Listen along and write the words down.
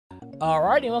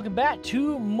Alrighty, welcome back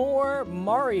to more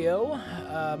Mario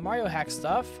hack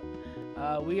stuff.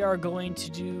 We are going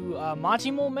to do Monty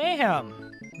Mole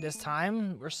Mayhem this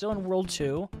time. We're still in World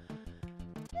 2.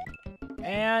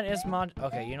 And it's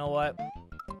okay, you know what?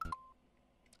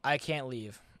 I can't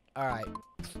leave. Alright.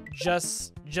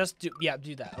 Just do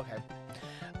that. Okay.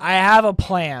 I have a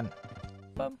plan.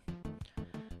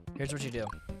 Here's what you do.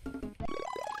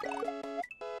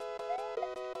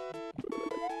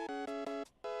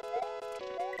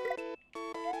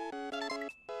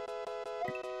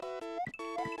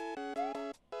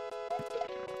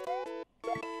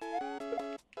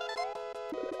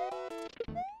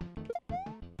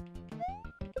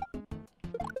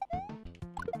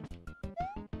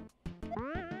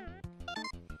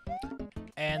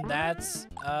 And that's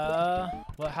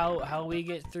how we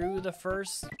get through the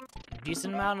first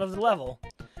decent amount of the level.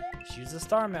 She's a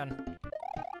Starman.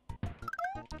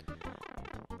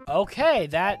 Okay,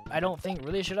 that I don't think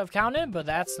really should have counted, but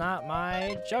that's not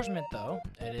my judgment though.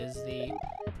 It is the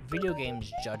video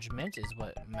game's judgment is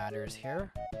what matters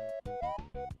here.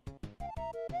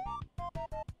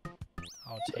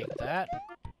 I'll take that.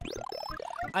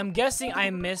 I'm guessing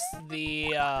I missed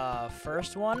the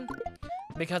first one.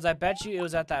 Because I bet you it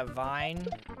was at that vine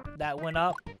that went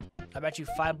up. I bet you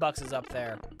 $5 is up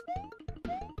there.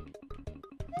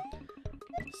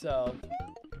 So,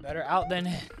 better out than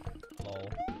in. Lol.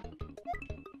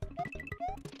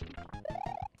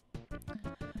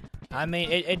 I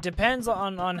mean, it depends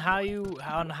on how you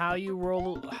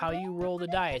roll the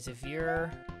dice. If you're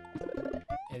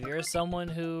someone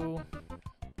who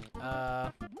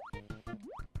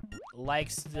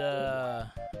likes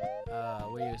the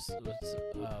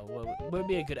what would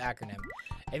be a good acronym?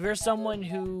 If you're someone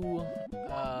who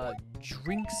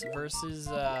drinks versus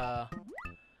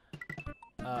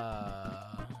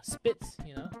spits,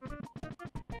 you know.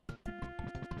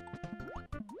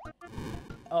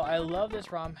 Oh, I love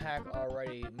this ROM hack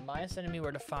already. Maya sending me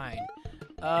where to find.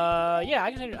 Yeah,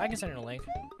 I can send you a link.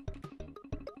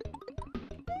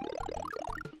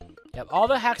 Yep, all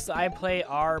the hacks that I play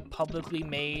are publicly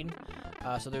made.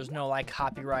 So there's no like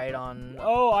copyright on,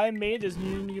 oh, I made this,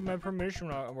 you need to get my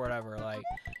permission or whatever. Like,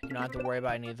 you don't have to worry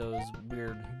about any of those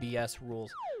weird BS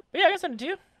rules. But yeah, I can send it to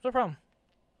you. No problem.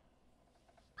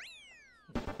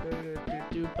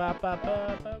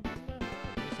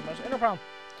 No problem.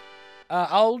 I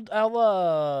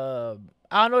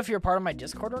don't know if you're part of my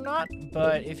Discord or not,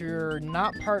 but if you're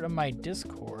not part of my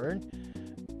Discord,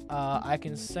 I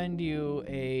can send you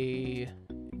a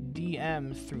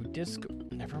DM through Discord.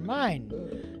 Never mind.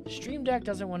 Stream Deck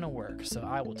doesn't want to work, so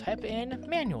I will type it in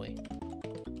manually.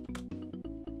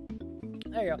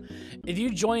 There you go. If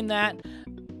you join that,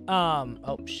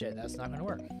 oh shit, that's not gonna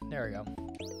work. There we go.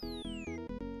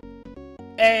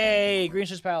 Hey, Green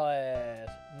Shish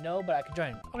Palace. No, but I can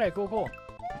join. Okay, cool.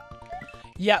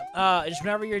 Yeah, just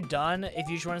whenever you're done, if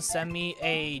you just want to send me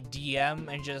a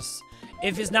DM and just,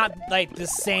 if it's not like the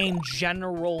same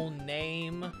general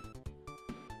name.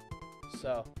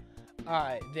 So,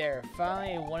 alright, there.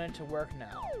 Finally, I want it to work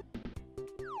now.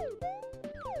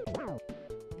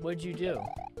 What'd you do,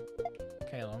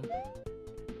 Caleb?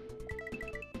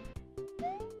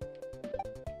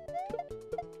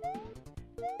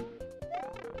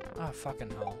 Ah, oh, fucking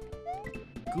hell.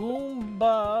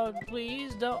 Goomba,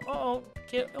 please don't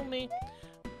kill me.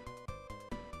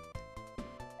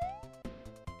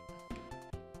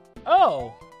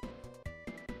 Oh!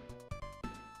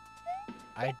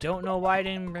 I don't know why I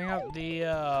didn't bring up the,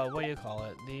 what do you call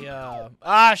it? The,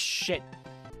 ah, shit!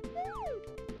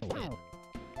 Okay,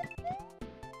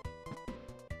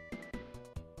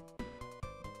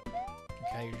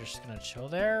 you're just gonna chill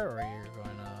there, or you're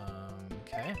gonna,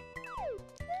 okay.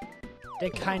 They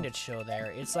kinda chill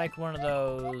there. It's like one of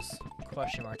those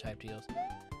question mark type deals.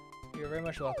 You're very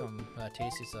much welcome,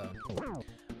 Tasty Sub.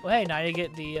 Well, hey, now you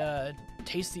get the,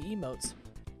 tasty emotes.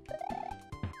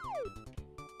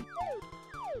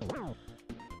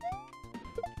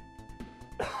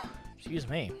 Excuse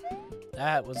me.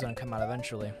 That was gonna come out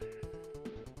eventually.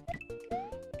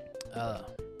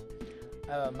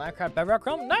 Minecraft Bedrock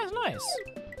Realm? Nice.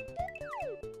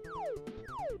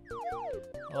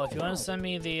 Well, if you want to send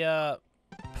me the,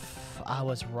 I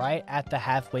was right at the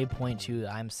halfway point too.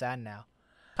 I'm sad now.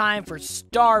 Time for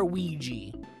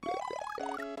STARRRRRRR.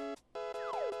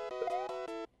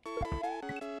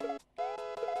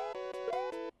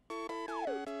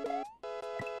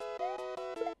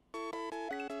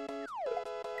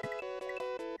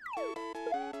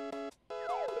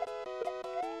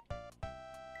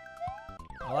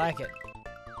 I like it.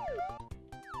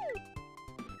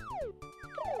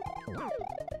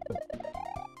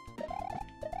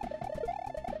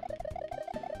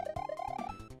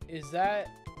 Is that...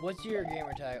 What's your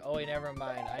gamer tag? Oh, wait, never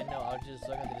mind. I know. I'll just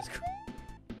look at the Discord.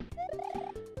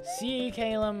 See,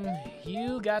 Calum,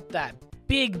 you got that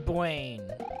big brain.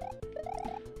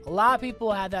 A lot of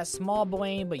people have that small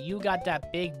brain, but you got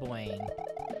that big brain.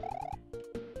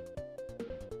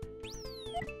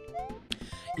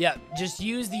 Yeah, just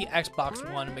use the Xbox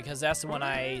one because that's the one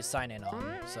I sign in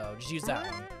on. So just use that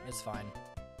one. It's fine.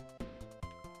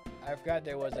 I forgot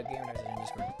there was a gamer tag in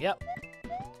Discord. Yep.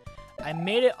 I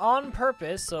made it on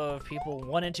purpose, so if people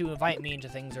wanted to invite me into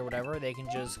things or whatever, they can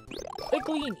just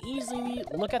quickly and easily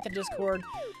look at the Discord.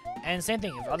 And same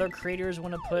thing, if other creators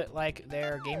want to put like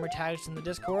their gamer tags in the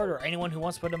Discord, or anyone who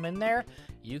wants to put them in there,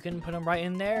 you can put them right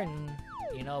in there. And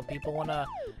you know, people want to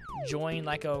join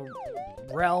like a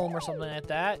realm or something like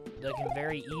that, they can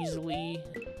very easily,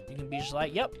 you can be just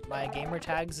like, yep, my gamer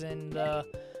tag's in the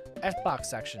Xbox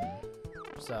section.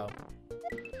 So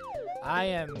I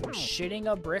am shitting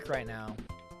a brick right now.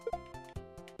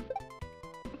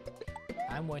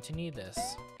 I'm going to need this.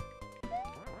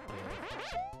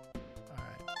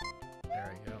 Alright.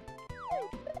 There we go.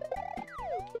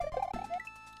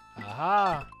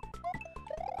 Aha!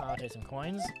 I'll take some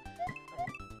coins.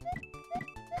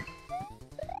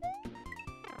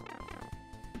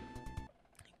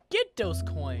 Get those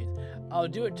coins! I'll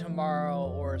do it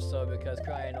tomorrow or so because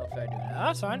currently I know if I do it.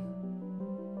 That's fine.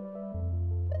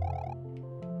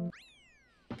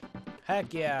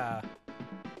 Heck yeah.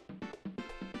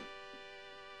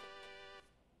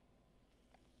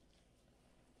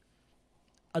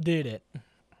 I did it.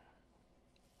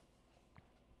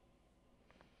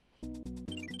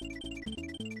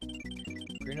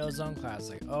 Green Zone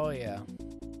Classic. Oh yeah.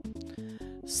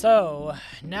 So,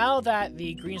 now that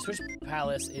the Green Switch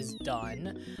Palace is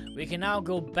done, we can now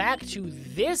go back to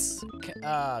this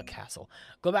castle.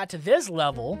 Go back to this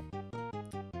level.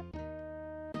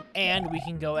 And we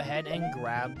can go ahead and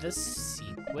grab the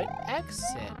secret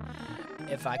exit.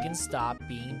 If I can stop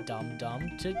being dumb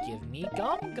to give me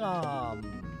gum gum.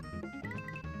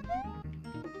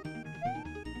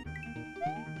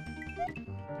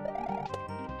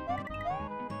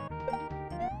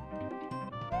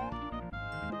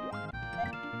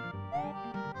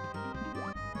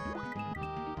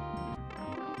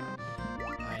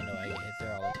 I know I get hit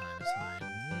there all the time, it's fine.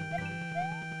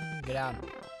 Get out.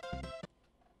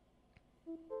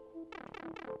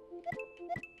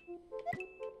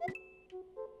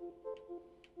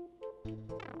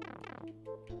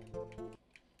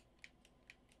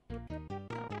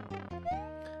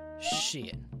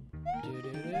 Shit.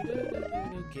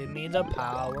 Give me the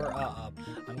power up.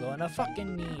 I'm gonna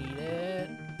fucking need it.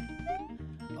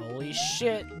 Holy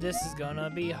shit, this is gonna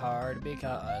be hard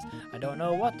because I don't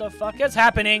know what the fuck is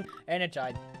happening. And it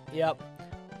died. Yep.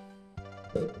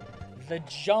 The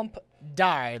jump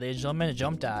died, ladies and gentlemen. The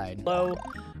jump died. Hello.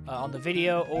 On the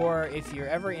video, or if you're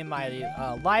ever in my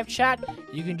live chat,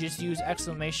 you can just use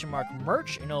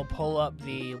 !merch and it'll pull up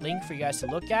the link for you guys to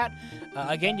look at.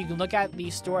 Again, you can look at the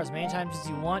store as many times as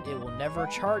you want. It will never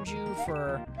charge you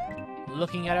for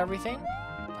looking at everything.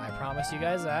 I promise you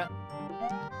guys that.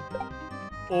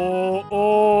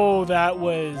 Oh, that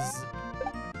was...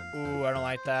 Ooh, I don't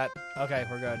like that. Okay,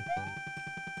 we're good.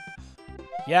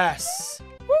 Yes!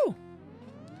 Woo!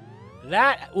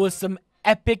 That was some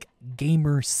epic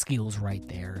gamer skills right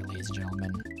there, ladies and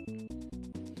gentlemen.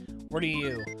 What are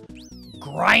you?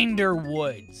 Grinder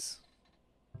Woods.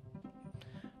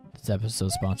 This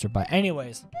episode sponsored by...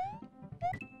 Anyways.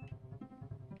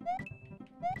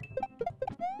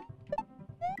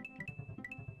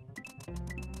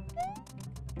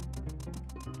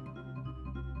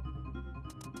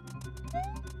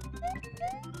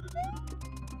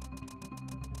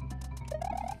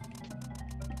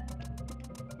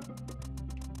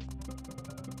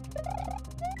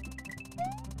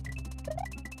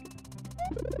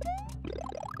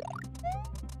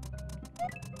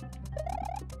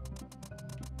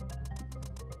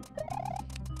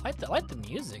 I like the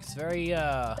music. It's very,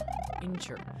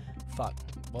 Fuck.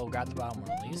 Well, grab the bottom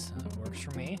one at least. That works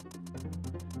for me.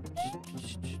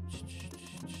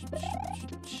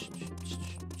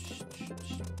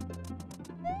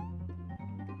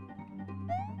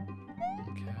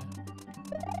 Okay.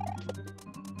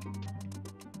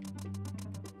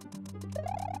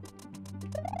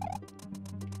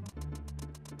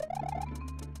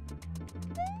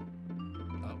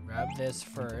 Oh, grab this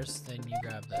first, then you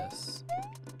grab this.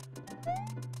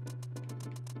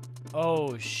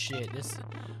 Oh shit, this...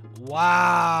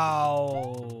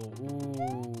 Wow!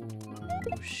 Ooh,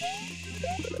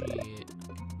 shit.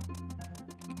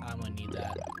 I'm gonna need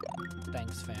that.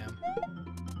 Thanks, fam.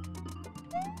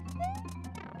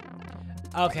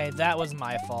 Okay, that was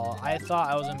my fault. I thought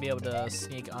I was gonna be able to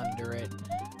sneak under it,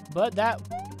 but that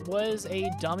was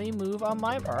a dummy move on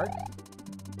my part.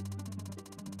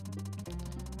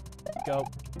 Go.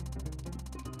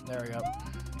 There we go.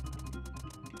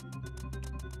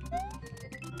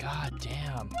 God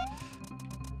damn.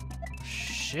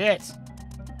 Shit.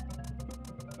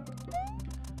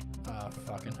 Oh,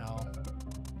 fucking hell.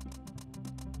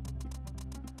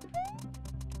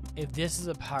 If this is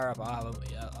a power-up, I'll have a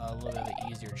little bit of an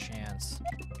easier chance.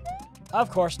 Of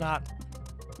course not.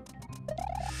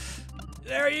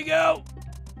 There you go.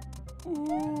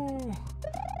 Ooh.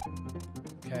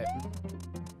 Okay.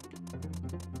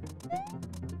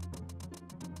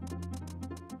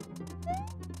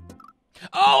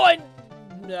 Oh,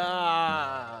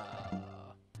 nah.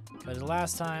 Because the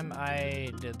last time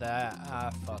I did that,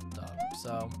 I fucked up.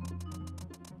 So.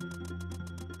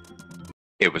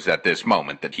 It was at this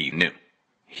moment that he knew.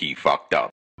 He fucked up.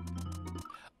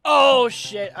 Oh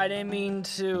shit, I didn't mean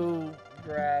to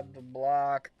grab the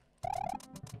block.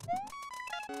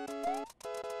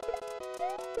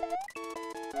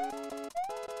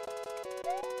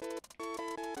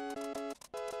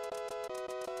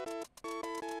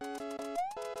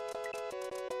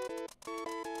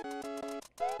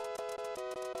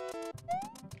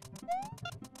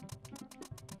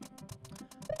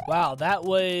 Wow, that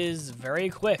was very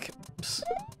quick.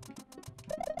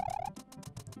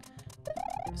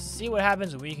 See what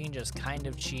happens when we can just kind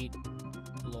of cheat.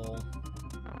 Lol.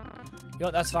 You know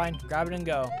what, that's fine. Grab it and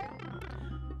go.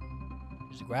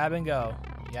 Just grab and go.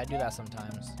 You gotta do that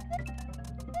sometimes.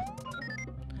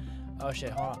 Oh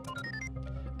shit, hold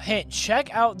on. Hint,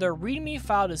 check out the README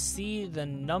file to see the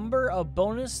number of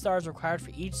bonus stars required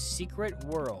for each secret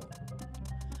world.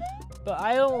 But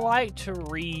I don't like to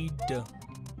read.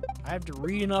 I have to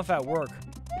read enough at work.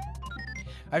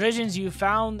 Congratulations, you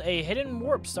found a hidden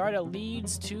warp star that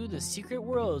leads to the secret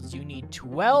worlds. You need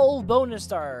 12 bonus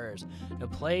stars to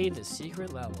play the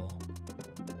secret level.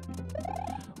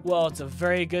 Well, it's a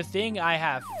very good thing I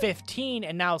have 15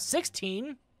 and now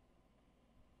 16.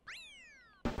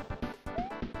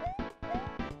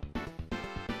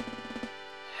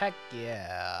 Heck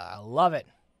yeah, I love it.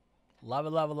 Love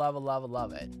it, love it, love it, love it,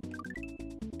 love it.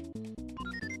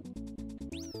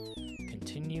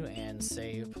 Continue and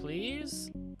save, please.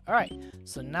 All right,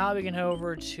 so now we can head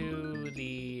over to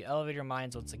the elevator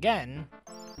mines once again.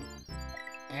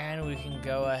 And we can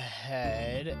go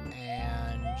ahead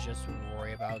and just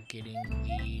worry about getting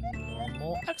the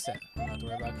normal exit. Don't have to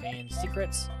worry about getting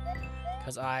secrets,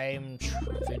 because I'm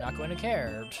truly not going to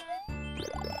care.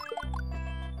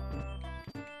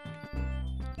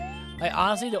 Like,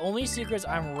 honestly, the only secrets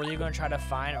I'm really going to try to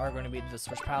find are going to be the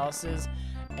Switch Palaces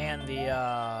and the,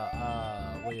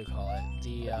 what do you call it?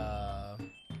 The,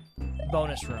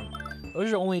 bonus room. Those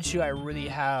are the only two I really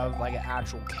have, like, an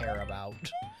actual care about.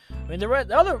 I mean, the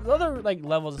other, like,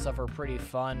 levels and stuff are pretty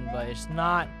fun, but it's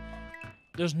not,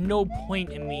 there's no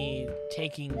point in me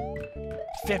taking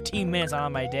 15 minutes out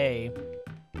of my day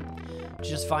to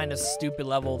just find a stupid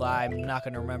level that I'm not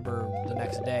going to remember the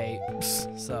next day.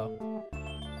 So.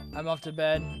 I'm off to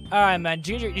bed. Alright, man.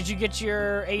 Did you get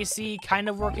your AC kind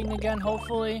of working again,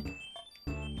 hopefully?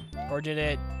 Or did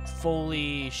it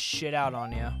fully shit out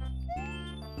on you?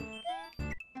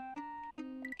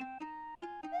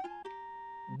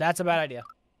 That's a bad idea.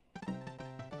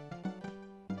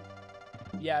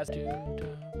 Yes, dude.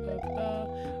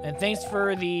 And thanks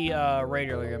for the raid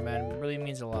earlier, man. It really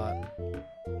means a lot.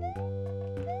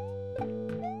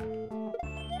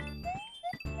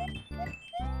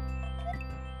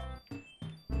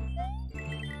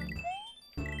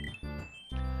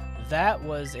 That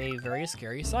was a very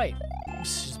scary sight.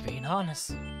 Just being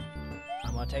honest.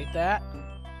 I'm gonna take that.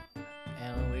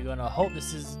 And we're gonna hope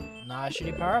this is not a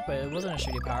shitty power-up, but it wasn't a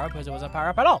shitty power-up because it wasn't a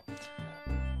power-up at all.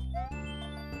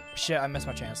 Shit, I missed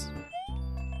my chance.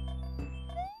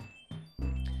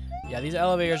 Yeah, these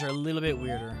elevators are a little bit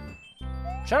weirder.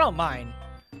 Which I don't mind.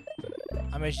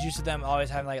 I'm just used to them always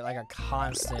having like a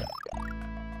constant,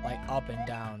 like, up and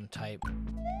down type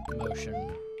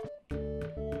motion.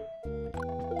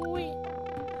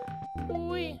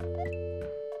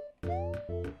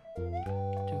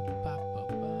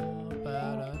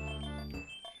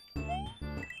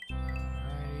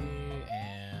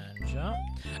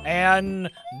 And,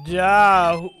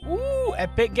 ooh,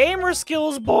 epic gamer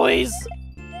skills, boys!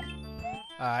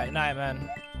 Alright, night, man.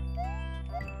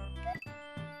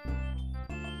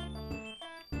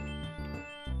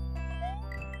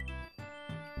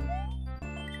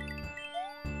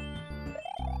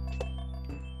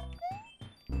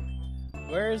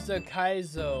 Where's the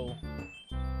Kaizo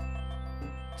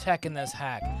tech in this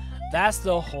hack? That's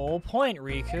the whole point,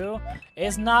 Riku.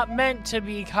 It's not meant to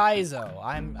be Kaizo.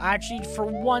 I'm actually, for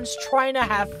once, trying to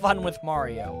have fun with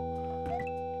Mario.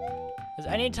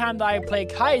 Because anytime that I play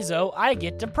Kaizo, I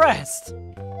get depressed.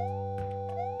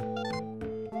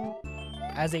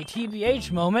 As a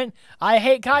TBH moment, I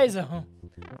hate Kaizo.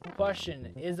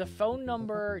 Question, is the phone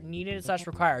number needed /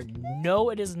 required? No,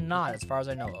 it is not, as far as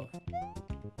I know of.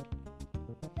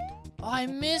 Oh, I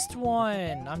missed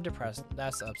one. I'm depressed.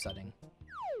 That's upsetting.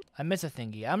 I missed a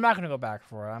thingy. I'm not gonna go back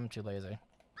for it. I'm too lazy.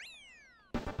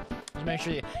 Just make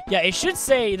sure. Yeah, it should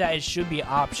say that it should be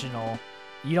optional.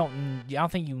 I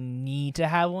don't think you need to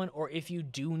have one, or if you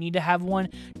do need to have one,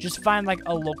 just find like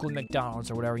a local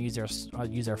McDonald's or whatever.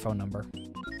 Use their phone number.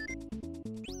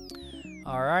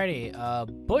 Alrighty,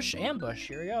 bush ambush.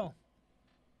 Here we go.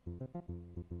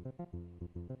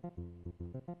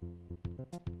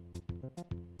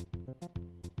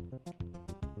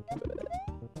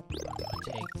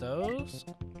 Take those.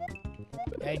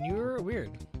 And you're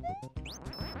weird.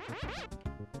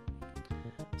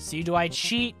 See, do I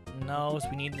cheat? No, so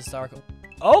we need the star.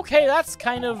 Okay, that's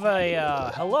kind of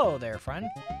a hello there, friend.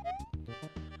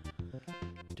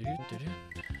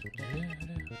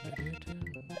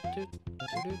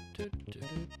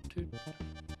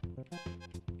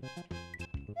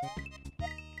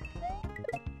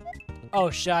 Oh,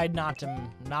 shit, I knocked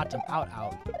him out.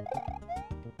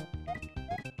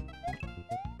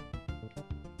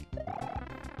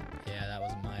 Yeah, that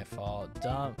was my fault.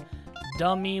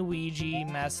 Dummy Ouija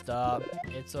messed up.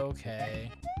 It's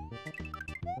okay.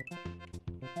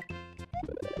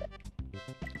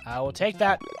 I will take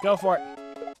that. Go for it.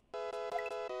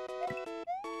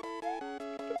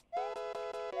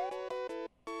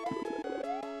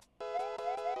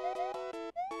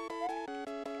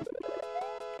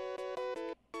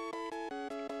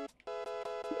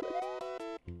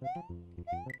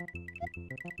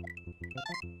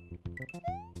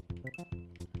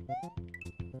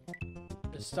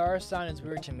 The star sound is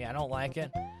weird to me. I don't like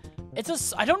it.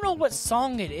 I don't know what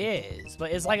song it is,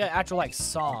 but it's like an actual like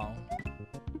song.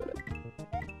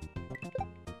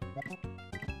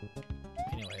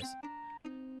 Anyways.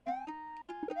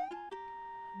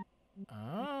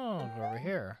 Oh, go over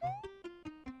here.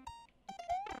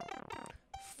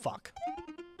 Fuck.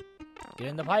 Get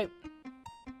in the pipe.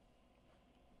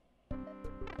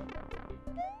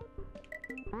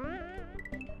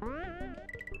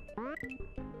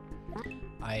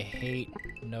 I hate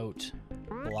note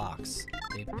blocks.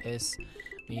 They piss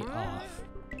me off.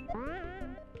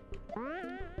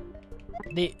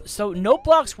 So note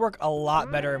blocks work a lot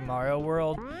better in Mario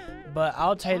World, but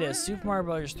I'll tell you this, Super Mario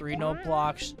Bros. 3 note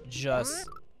blocks just...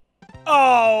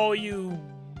 Oh, you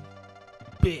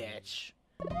bitch.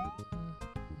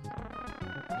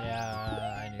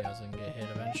 Yeah, I knew I was gonna get hit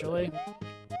eventually.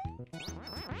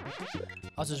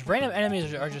 Also, just random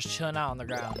enemies are just chilling out on the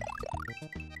ground.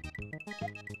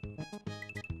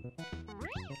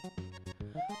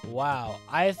 Wow,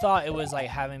 I thought it was like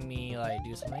having me like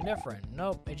do something different.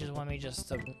 Nope, it just wanted me just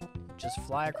to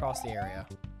fly across the area.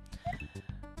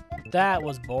 That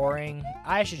was boring.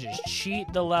 I should just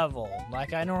cheat the level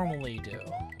like I normally do.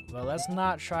 But let's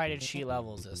not try to cheat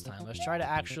levels this time. Let's try to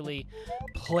actually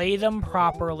play them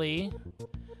properly.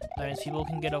 That means people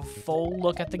can get a full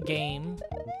look at the game.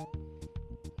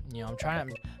 You know, I'm trying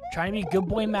to be good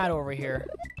boy Matt over here.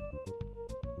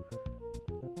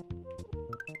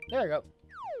 There we go.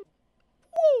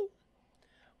 Woo!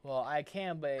 Well, I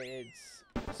can, but it's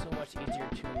so much easier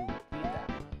to beat that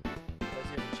one. Let's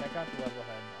see if we check out the level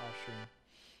head off stream.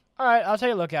 Alright, I'll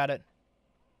take a look at it.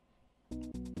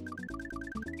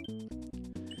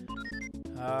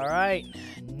 Alright,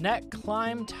 Net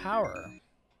Climb Tower.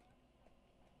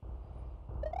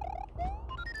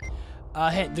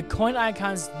 Hit the coin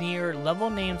icons near level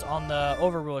names on the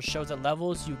overworld shows that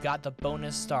levels you got the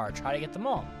bonus star. Try to get them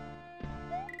all.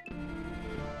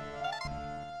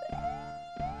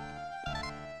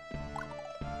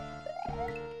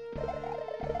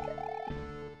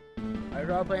 I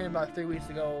started playing about 3 weeks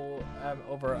ago,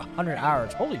 over 100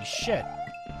 hours. Holy shit.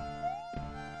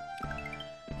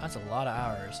 That's a lot of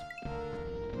hours.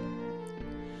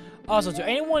 Also, to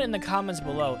anyone in the comments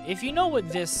below, if you know what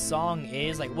this song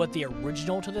is, like what the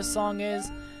original to this song is,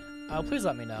 please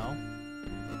let me know.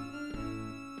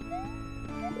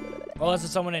 Or unless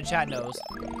someone in chat knows.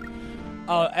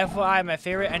 Oh, FYI, my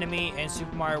favorite enemy in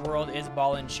Super Mario World is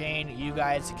Ball and Chain. You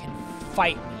guys can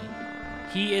fight me.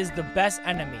 He is the best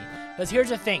enemy. Because here's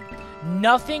the thing.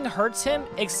 Nothing hurts him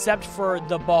except for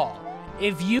the ball.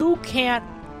 If you can't,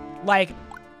 like,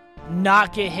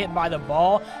 not get hit by the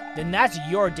ball, then that's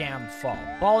your damn fault.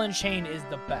 Ball and Chain is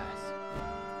the best.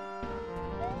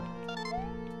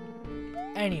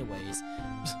 Anyways,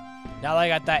 now that I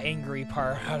got that angry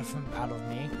part out of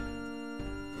me.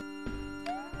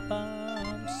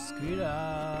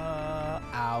 Scooter.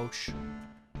 Ouch.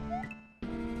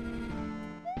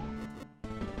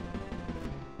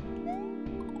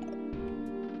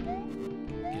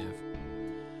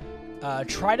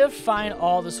 Try to find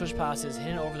all the switch passes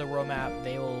hidden over the world map.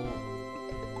 They will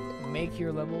make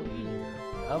your level easier.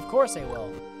 Of course they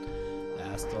will.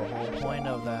 That's the whole point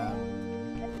of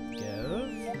them.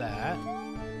 Give that.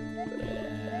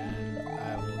 And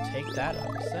I will take that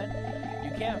 100%.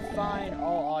 You can't find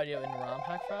all audio in ROM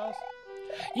hack files.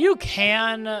 You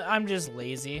can. I'm just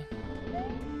lazy.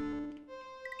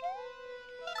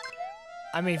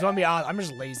 I mean, if you want to be honest, I'm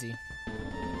just lazy.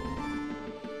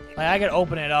 Like, I could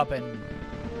open it up and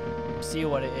see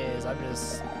what it is. I'm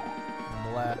just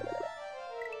blah.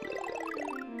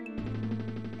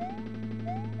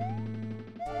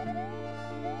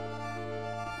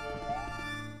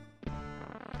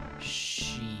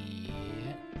 Shit.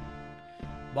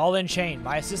 Ball and chain.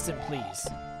 My assistant, please.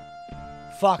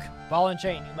 Fuck. Ball and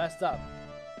chain. You messed up.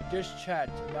 Just chat.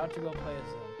 About to go play as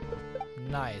them.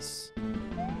 Nice.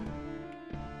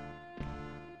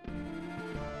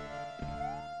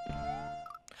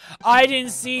 I didn't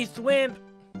see Thwimp.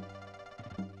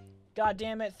 God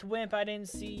damn it, Thwimp. I didn't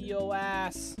see your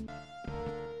ass.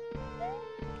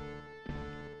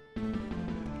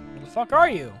 Where the fuck are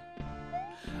you?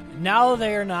 Now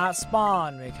they're not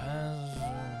spawned because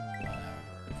whatever,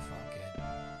 fuck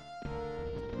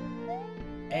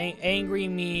it. Angry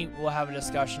me, we'll have a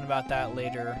discussion about that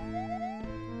later.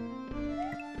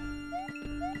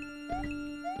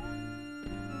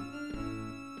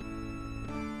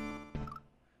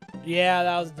 Yeah,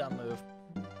 that was a dumb move.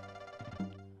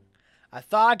 I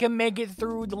thought I could make it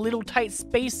through the little tight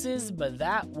spaces, but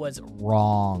that was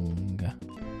wrong.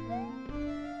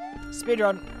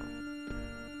 Speedrun.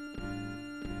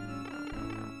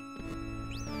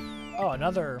 Oh,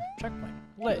 another checkpoint.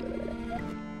 Lit.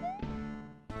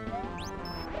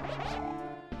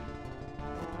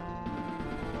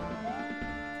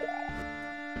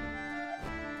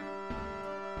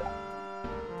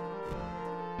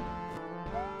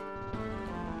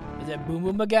 Is it Boom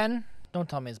Boom again? Don't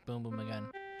tell me it's Boom Boom again.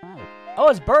 Oh,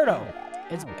 it's Birdo.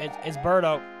 It's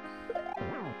Birdo.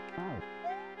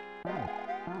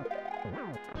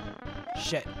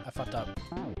 Shit, I fucked up.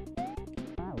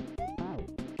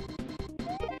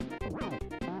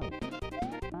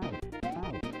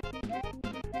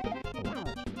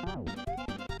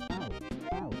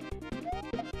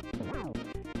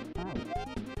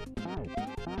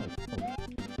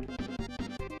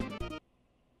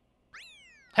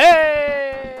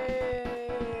 Hey!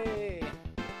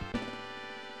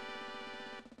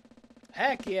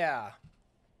 Heck yeah.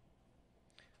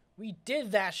 We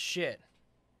did that shit.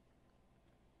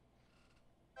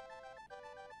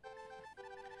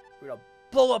 We're gonna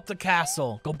blow up the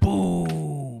castle. Go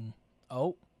boom.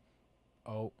 Oh.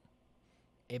 Oh.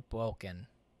 It broken.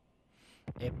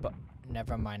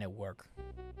 Never mind, it worked.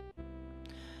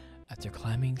 After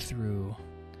climbing through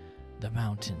the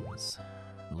mountains,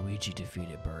 Luigi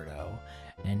defeated Birdo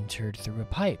and entered through a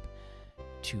pipe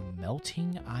to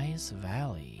Melting Ice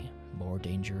Valley. More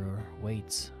danger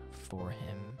waits for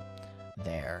him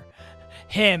there.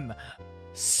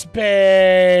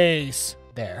 Space!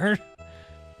 There.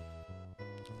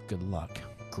 Good luck,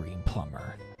 Green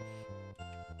Plumber.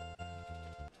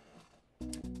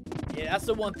 Yeah, that's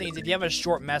the one thing. Is if you have a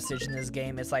short message in this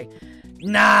game, it's like,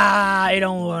 nah, I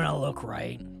don't want to look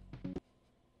right.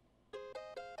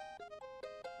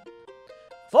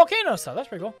 Volcano stuff, that's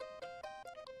pretty cool.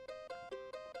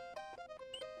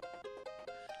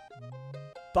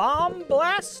 Bomb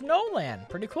Blast Snowland,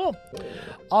 pretty cool.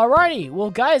 Alrighty, well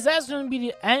guys, that's going to be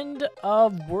the end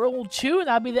of World 2, and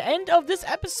that'll be the end of this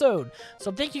episode.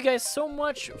 So thank you guys so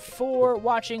much for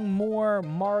watching more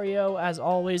Mario, as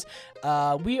always.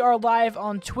 We are live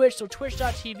on Twitch, so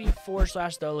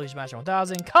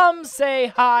twitch.tv/TheLuigiMaster1000. Come say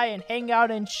hi and hang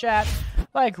out and chat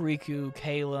like Riku,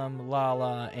 Calum,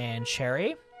 Lala, and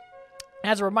Cherry.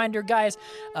 As a reminder, guys,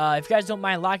 if you guys don't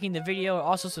mind liking the video,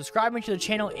 also subscribing to the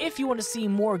channel if you want to see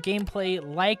more gameplay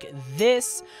like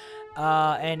this.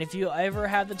 And if you ever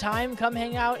have the time, come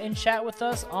hang out and chat with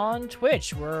us on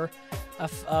Twitch. We're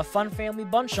a fun family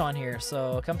bunch on here,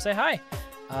 so come say hi.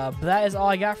 But that is all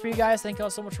I got for you guys. Thank you all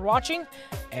so much for watching,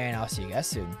 and I'll see you guys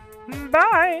soon.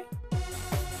 Bye!